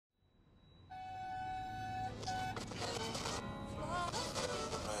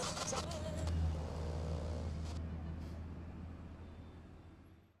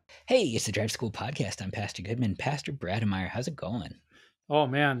Hey, it's the Drive School Podcast. I'm Pastor Goodman. Pastor Brademeyer, how's it going? Oh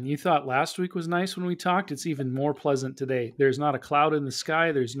man, you thought last week was nice when we talked? It's even more pleasant today. There's not a cloud in the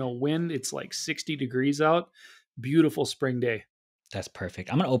sky, there's no wind. It's like 60 degrees out. Beautiful spring day. That's perfect.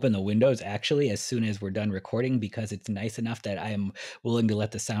 I'm going to open the windows actually as soon as we're done recording because it's nice enough that I am willing to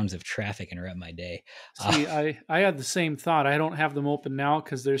let the sounds of traffic interrupt my day. See, I had the same thought. I don't have them open now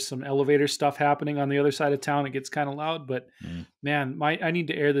because there's some elevator stuff happening on the other side of town. It gets kind of loud, but Mm. man, I need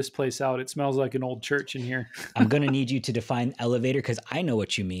to air this place out. It smells like an old church in here. I'm going to need you to define elevator because I know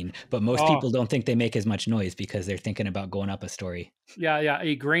what you mean, but most Oh, people don't think they make as much noise because they're thinking about going up a story. yeah,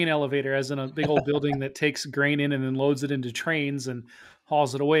 a grain elevator, as in a big old building that takes grain in and then loads it into trains and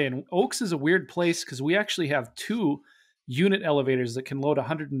hauls it away. And Oaks is a weird place because we actually have two unit elevators that can load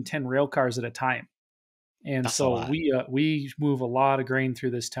 110 rail cars at a time. And That's a so lot. we move a lot of grain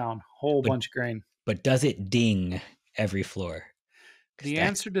through this town, whole But bunch of grain. but does it ding every floor? Because The that's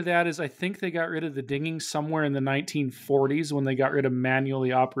answer to that is I think they got rid of the dinging somewhere in the 1940s when they got rid of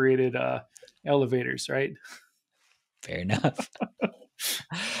manually operated elevators, right? fair enough.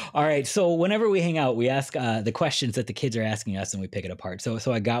 All right. So whenever we hang out, we ask the questions that the kids are asking us, and we pick it apart. So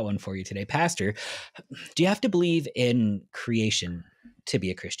I got one for you today, Pastor. Do you have to believe in creation to be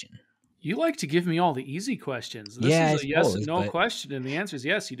a Christian? You like to give me all the easy questions. This Yeah, is I a yes and suppose, no but question, and the answer is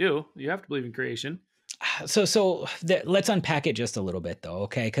yes, you do. You have to believe in creation. let's unpack it just a little bit though,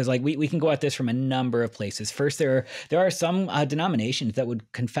 okay? Because like we can go at this from a number of places. First, there are some denominations that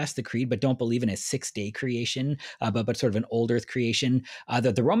would confess the creed but don't believe in a 6-day creation, but sort of an old earth creation.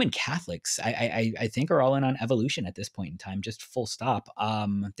 The Roman Catholics, I think, are all in on evolution at this point in time, just full stop.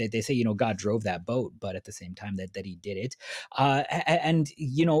 They say God drove that boat, but at the same time that he did it, and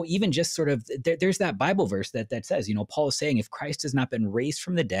even just sort of there's that Bible verse that says Paul is saying if Christ has not been raised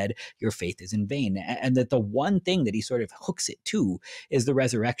from the dead, your faith is in vain, and that the one thing that he sort of hooks it to is the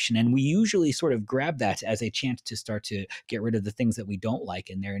resurrection. And we usually sort of grab that as a chance to start to get rid of the things that we don't like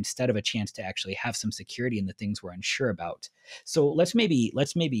in there instead of a chance to actually have some security in the things we're unsure about. So let's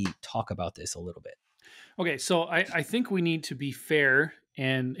maybe talk about this a little bit. Okay, so I think we need to be fair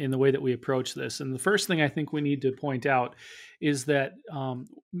and in the way that we approach this. And the first thing I think we need to point out is that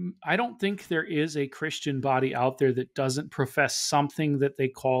I don't think there is a Christian body out there that doesn't profess something that they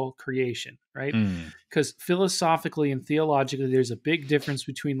call creation, right? Mm, Because philosophically and theologically, there's a big difference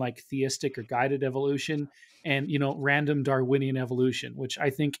between like theistic or guided evolution and random Darwinian evolution, which I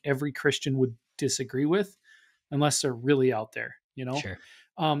think every Christian would disagree with unless they're really out there, you know? sure.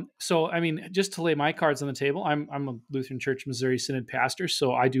 So, I mean, just to lay my cards on the table, I'm a Lutheran Church Missouri Synod pastor,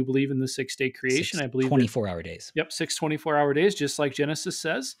 so I do believe in the 6-day creation. Six I believe that, 24-hour days. yep, 6 24-hour days, just like Genesis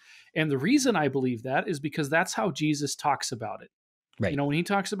says. And the reason I believe that is because that's how Jesus talks about it. Right. When he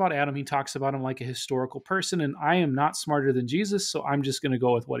talks about Adam, he talks about him like a historical person, and I am not smarter than Jesus, so I'm just going to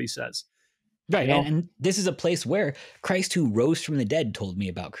go with what he says. Right. You And, know, and this is a place where Christ, who rose from the dead, told me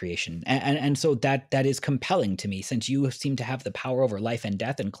about creation. And so that is compelling to me, since you seem to have the power over life and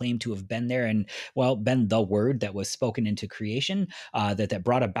death and claim to have been there and, well, been the word that was spoken into creation, that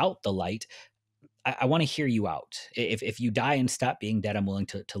brought about the light. I want to hear you out. If you die and stop being dead, I'm willing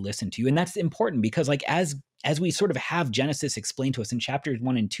to listen to you. And that's important because, like, as we sort of have Genesis explained to us in chapters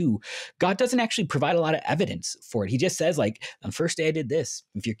 1 and 2, God doesn't actually provide a lot of evidence for it. He just says, like, on the first day I did this.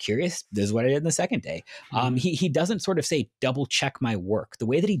 If you're curious, this is what I did on the second day. Mhm. He doesn't sort of say, double check my work, the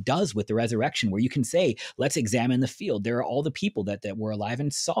way that he does with the resurrection, where you can say, let's examine the field. There are all the people that were alive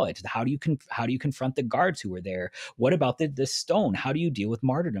and saw it. How do you confront the guards who were there? What about the stone? How do you deal with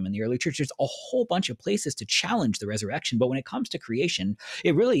martyrdom in the early church? There's a whole bunch of places to challenge the resurrection. But when it comes to creation,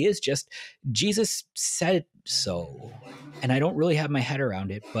 it really is just Jesus said so. And I don't really have my head around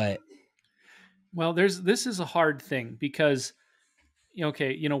it, but Well, this is a hard thing because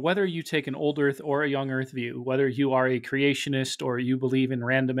okay, whether you take an old Earth or a young Earth view, whether you are a creationist or you believe in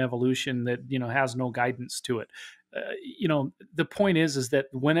random evolution that has no guidance to it, the point is that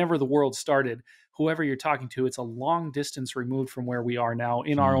whenever the world started, whoever you're talking to, it's a long distance removed from where we are now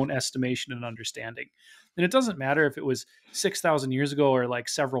in our own estimation and understanding. And it doesn't matter if it was 6,000 years ago or like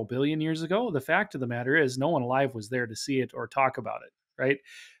several billion years ago. The fact of the matter is, no one alive was there to see it or talk about it, right?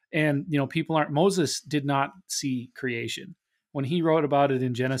 And people aren't. Moses did not see creation when he wrote about it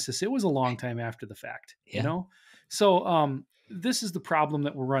in Genesis. It was a long time after the fact, yeah. So this is the problem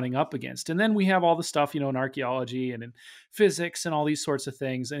that we're running up against. And then we have all the stuff, in archaeology and in physics and all these sorts of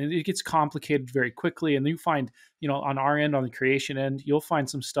things. And it gets complicated very quickly. And you find, on our end, on the creation end, you'll find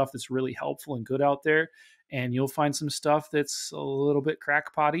some stuff that's really helpful and good out there. And you'll find some stuff that's a little bit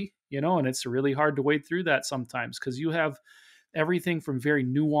crackpotty, and it's really hard to wade through that sometimes because you have everything from very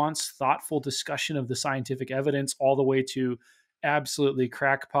nuanced, thoughtful discussion of the scientific evidence all the way to absolutely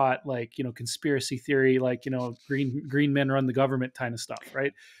crackpot, like, conspiracy theory, like, green men run the government kind of stuff,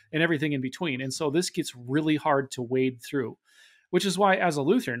 right? And everything in between. And so this gets really hard to wade through, which is why, as a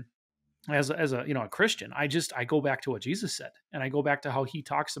Lutheran, as a a Christian, I go back to what Jesus said, and I go back to how he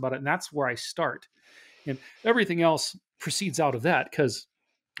talks about it, and that's where I start. And everything else proceeds out of that, because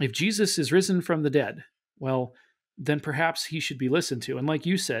if Jesus is risen from the dead, well, then perhaps he should be listened to. And like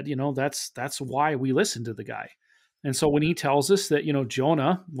you said, that's why we listen to the guy. And so when he tells us that,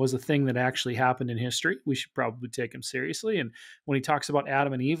 Jonah was a thing that actually happened in history, we should probably take him seriously. And when he talks about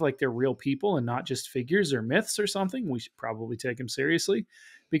Adam and Eve like they're real people and not just figures or myths or something, we should probably take him seriously,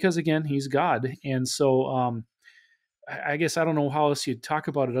 because again, he's God. And so I guess I don't know how else you'd talk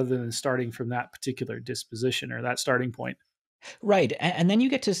about it other than starting from that particular disposition or that starting point. Right, and then you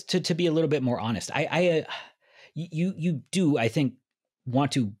get to be a little bit more honest. You do, I think,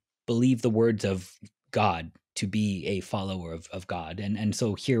 want to believe the words of God, to be a follower of God, and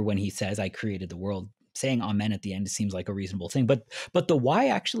so here when he says, "I created the world," saying "Amen" at the end seems like a reasonable thing. But the why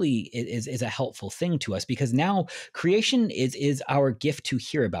actually is a helpful thing to us, because now creation is our gift to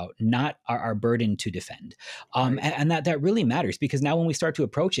hear about, not our burden to defend, Right. and that really matters, because now when we start to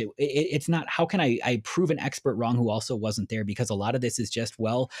approach it's not how can I prove an expert wrong who also wasn't there, because a lot of this is just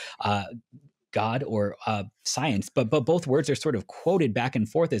uh, God or science, but both words are sort of quoted back and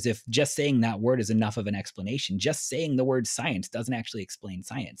forth as if just saying that word is enough of an explanation. Just saying the word science doesn't actually explain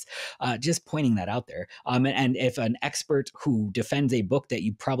science. Just pointing that out there. And if an expert who defends a book that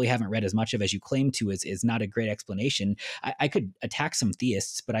you probably haven't read as much of as you claim to is not a great explanation, I could attack some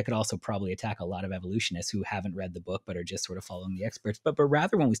theists, but I could also probably attack a lot of evolutionists who haven't read the book but are just sort of following the experts. But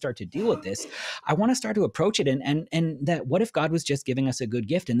rather, when we start to deal with this, I want to start to approach it and that what if God was just giving us a good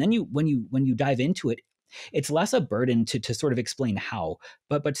gift? And then when you dive into it, it's less a burden to sort of explain how,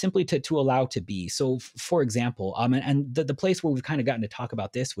 but simply to allow to be. So, for example, and the place where we've kind of gotten to talk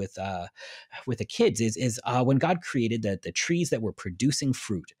about this with the kids is when God created the trees that were producing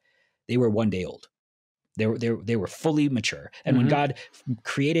fruit, they were 1 day old. They were fully mature. And when Hmm. God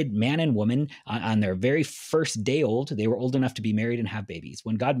created man and woman on their very first day old, they were old enough to be married and have babies.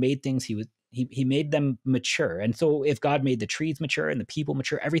 When God made things, he made them mature. And so if God made the trees mature and the people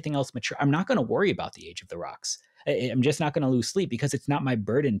mature, everything else mature, I'm not going to worry about the age of the rocks. I'm just not going to lose sleep, because it's not my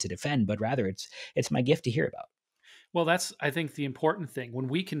burden to defend, but rather it's my gift to hear about. Well, that's, I think, the important thing. When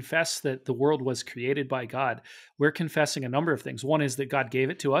we confess that the world was created by God, we're confessing a number of things. One is that God gave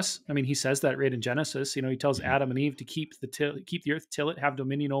it to us. I mean, he says that right in Genesis. He tells Mhm. Adam and Eve to keep the earth, till it, have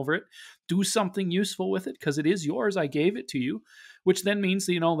dominion over it, do something useful with it, because it is yours. I gave it to you, which then means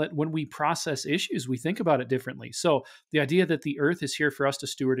that, that when we process issues, we think about it differently. So the idea that the earth is here for us to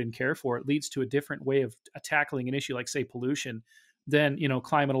steward and care for, it leads to a different way of tackling an issue like, say, pollution, than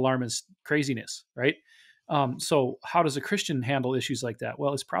climate alarmist craziness, right? So how does a Christian handle issues like that?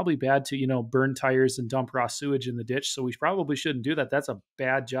 Well, it's probably bad to, burn tires and dump raw sewage in the ditch. So we probably shouldn't do that. That's a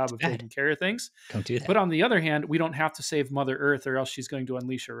bad job It's of bad. taking care of things. Don't do But that. on the other hand, we don't have to save Mother Earth, or else she's going to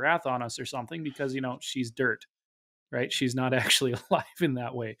unleash her wrath on us or something, because, she's dirt, right? She's not actually alive in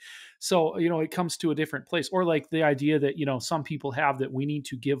that way. So, it comes to a different place. Or like the idea that, some people have, that we need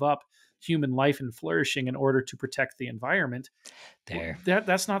to give up human life and flourishing in order to protect the environment. Well, There.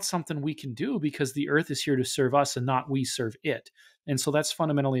 that's not something we can do, because the earth is here to serve us and not we serve it. And so that's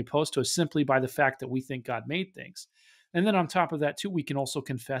fundamentally opposed to us, simply by the fact that we think God made things. And then on top of that, too, we can also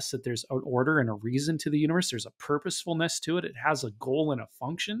confess that there's an order and a reason to the universe. There's a purposefulness to it. It has a goal and a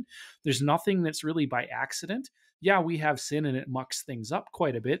function. There's nothing that's really by accident. Yeah, we have sin and it mucks things up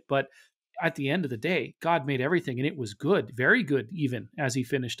quite a bit, but at the end of the day, God made everything and it was good, very good, even as he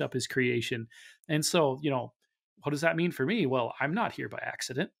finished up his creation. And so, what does that mean for me? Well, I'm not here by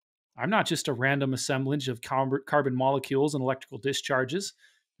accident. I'm not just a random assemblage of carbon molecules and electrical discharges,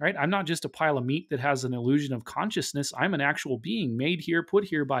 right? I'm not just a pile of meat that has an illusion of consciousness. I'm an actual being made here, put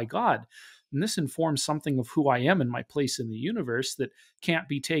here by God. And this informs something of who I am and my place in the universe that can't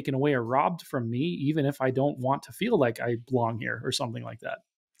be taken away or robbed from me, even if I don't want to feel like I belong here or something like that.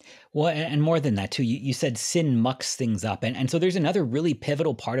 Well, and more than that too, you said sin mucks things up, and so there's another really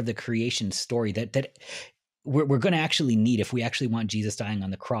pivotal part of the creation story that we're going to actually need if we actually want Jesus dying on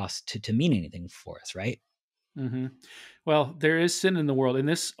the cross to mean anything for us, right? Hmm. Well, there is sin in the world, and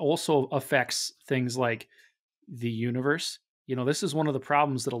this also affects things like the universe. This is one of the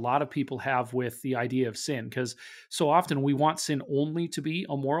problems that a lot of people have with the idea of sin, because so often we want sin only to be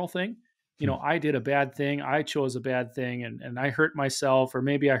a moral thing. Hmm. I did a bad thing, I chose a bad thing, and I hurt myself, or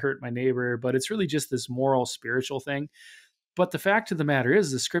maybe I hurt my neighbor, but it's really just this moral, spiritual thing. But the fact of the matter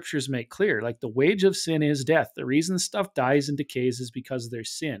is, the scriptures make clear, like, the wage of sin is death. The reason stuff dies and decays is because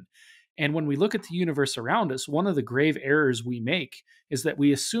there's sin. And when we look at the universe around us, one of the grave errors we make is that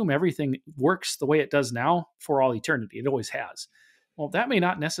we assume everything works the way it does now for all eternity. It always has. Well, that may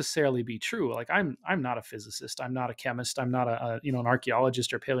not necessarily be true. Like I'm not a physicist, I'm not a chemist, I'm not an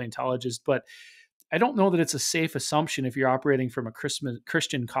archaeologist or paleontologist, but I don't know that it's a safe assumption if you're operating from a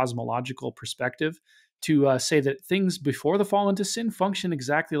Christian cosmological perspective to say that things before the fall into sin function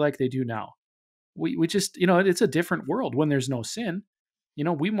exactly like they do now. We just, it's a different world when there's no sin.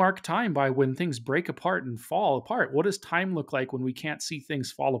 We mark time by when things break apart and fall apart. What does time look like when we can't see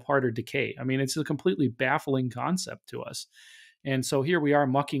things fall apart or decay? I mean, it's a completely baffling concept to us. And so here we are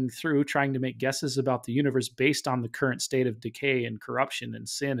mucking through trying to make guesses about the universe based on the current state of decay and corruption and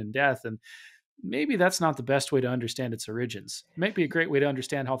sin and death. And maybe that's not the best way to understand its origins. It might be a great way to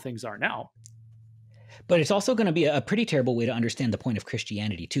understand how things are now. But it's also going to be a pretty terrible way to understand the point of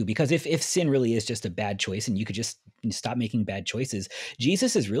Christianity too, because if sin really is just a bad choice and you could just stop making bad choices,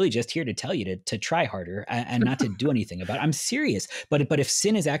 Jesus is really just here to tell you to try harder and not to do anything about it. I'm serious. But if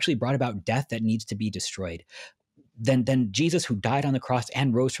sin has actually brought about death that needs to be destroyed, then Jesus, who died on the cross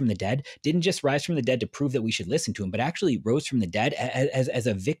and rose from the dead, didn't just rise from the dead to prove that we should listen to him, but actually rose from the dead as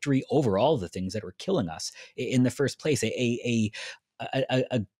a victory over all the things that were killing us in the first place.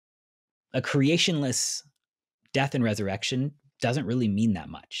 A creationless death and resurrection doesn't really mean that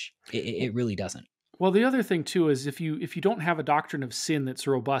much. It really doesn't. Well, the other thing too is if you don't have a doctrine of sin that's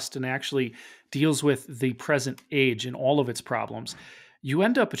robust and actually deals with the present age and all of its problems, you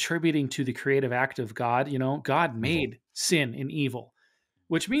end up attributing to the creative act of God. God Evil. made sin and evil,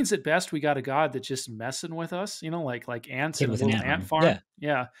 which means at best we got a God that's just messing with us. Like ants Kid in a with an little ant ant farm. Yeah. farm.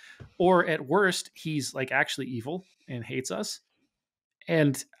 Yeah, or at worst he's like actually evil and hates us.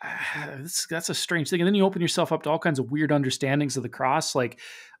 And that's a strange thing. And then you open yourself up to all kinds of weird understandings of the cross. Like,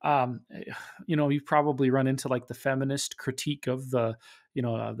 um, you've probably run into like the feminist critique of what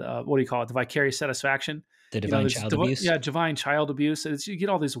do you call it? The vicarious satisfaction. The divine This child abuse. yeah, divine child abuse. You get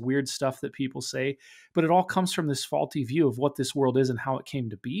all this weird stuff that people say, but it all comes from this faulty view of what this world is and how it came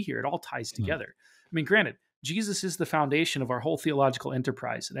to be here. It all ties Hmm. together. I mean, granted, Jesus is the foundation of our whole theological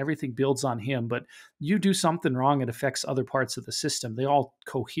enterprise and everything builds on him, but you do something wrong, it affects other parts of the system. They all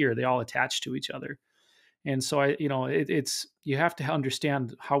cohere, they all attach to each other. And so it's you have to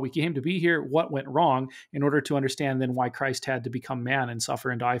understand how we came to be here, what went wrong, in order to understand then why Christ had to become man and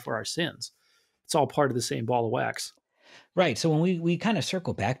suffer and die for our sins. It's all part of the same ball of wax. Right. So when we kind of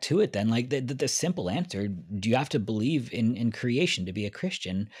circle back to it, then like the simple answer, do you have to believe in creation to be a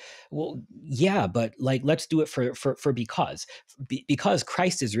Christian? Well, yeah, but like let's do it for because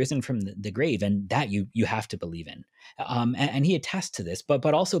Christ is risen from the grave, and that you have to believe in, and he attests to this,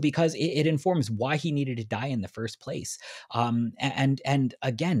 but also because it informs why he needed to die in the first place. And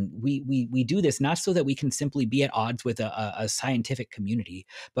again, we do this not so that we can simply be at odds with a scientific community,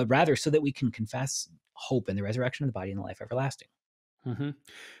 but rather so that we can confess hope in the resurrection of the body and the life everlasting. Hmm.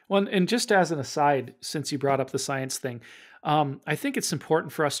 Well, and just as an aside, since you brought up the science thing, I think it's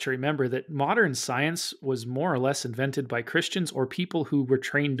important for us to remember that modern science was more or less invented by Christians or people who were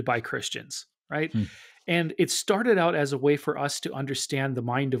trained by Christians, right? Hmm. And it started out as a way for us to understand the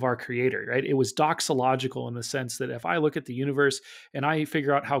mind of our creator, right? It was doxological in the sense that if I look at the universe and I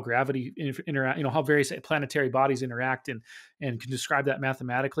figure out how gravity interact, how various planetary bodies interact and can describe that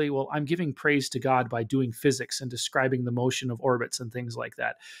mathematically, well, I'm giving praise to God by doing physics and describing the motion of orbits and things like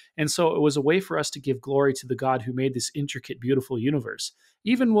that. And so it was a way for us to give glory to the God who made this intricate, beautiful universe.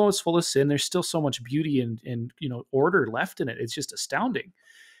 Even though it's full of sin, there's still so much beauty and order left in it. It's just astounding.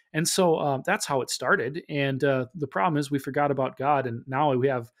 And so that's how it started. And the problem is we forgot about God, and now we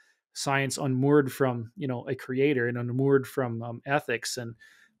have science unmoored from a creator and unmoored from ethics. And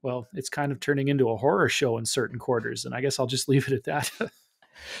well, it's kind of turning into a horror show in certain quarters. And I guess I'll just leave it at that.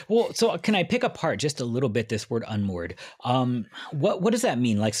 Well, so can I pick apart just a little bit this word unmoored? What does that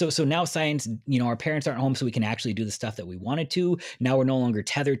mean? Like, so now science, our parents aren't home, so we can actually do the stuff that we wanted to. Now we're no longer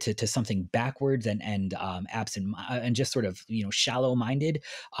tethered to something backwards and absent and just sort of shallow minded.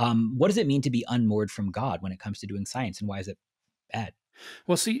 What does it mean to be unmoored from God when it comes to doing science, and why is it bad?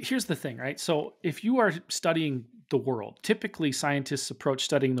 Well, see, here's the thing, right? So, if you are studying the world, typically scientists approach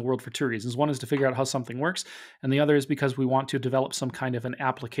studying the world for two reasons. One is to figure out how something works, and the other is because we want to develop some kind of an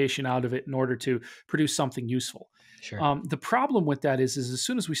application out of it in order to produce something useful. Sure. The problem with that is as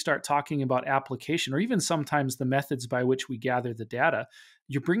soon as we start talking about application, or even sometimes the methods by which we gather the data,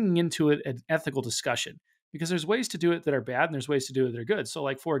 you're bringing into it an ethical discussion because there's ways to do it that are bad and there's ways to do it that are good. So,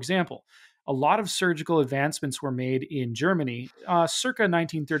 like for example, a lot of surgical advancements were made in Germany circa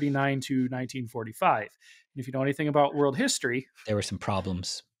 1939 to 1945. And if you know anything about world history, There were some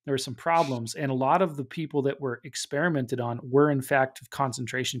problems. there were some problems, and a lot of the people that were experimented on were in fact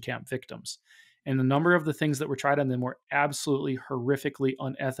concentration camp victims. And the number of the things that were tried on them were absolutely horrifically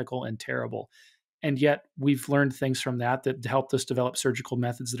unethical and terrible. And yet we've learned things from that that helped us develop surgical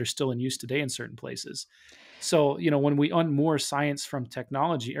methods that are still in use today in certain places. So, when we unmoor science from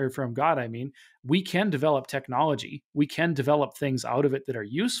technology, or from God, I mean, we can develop technology, we can develop things out of it that are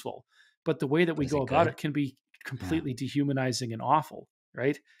useful, but the way that But we is go it about good? it can be Yeah. completely dehumanizing and awful,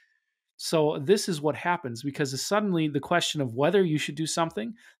 right? So this is what happens, because suddenly the question of whether you should do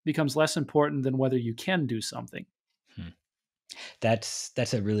something becomes less important than whether you can do something. Hmm. That's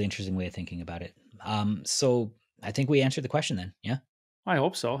a really interesting way of thinking about it. So I think we answered the question then. Yeah. I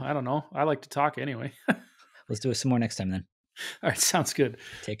hope so. I don't know. I like to talk anyway. All Let's do it some more next time then. right, sounds good.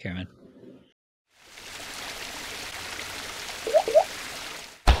 Take care, man.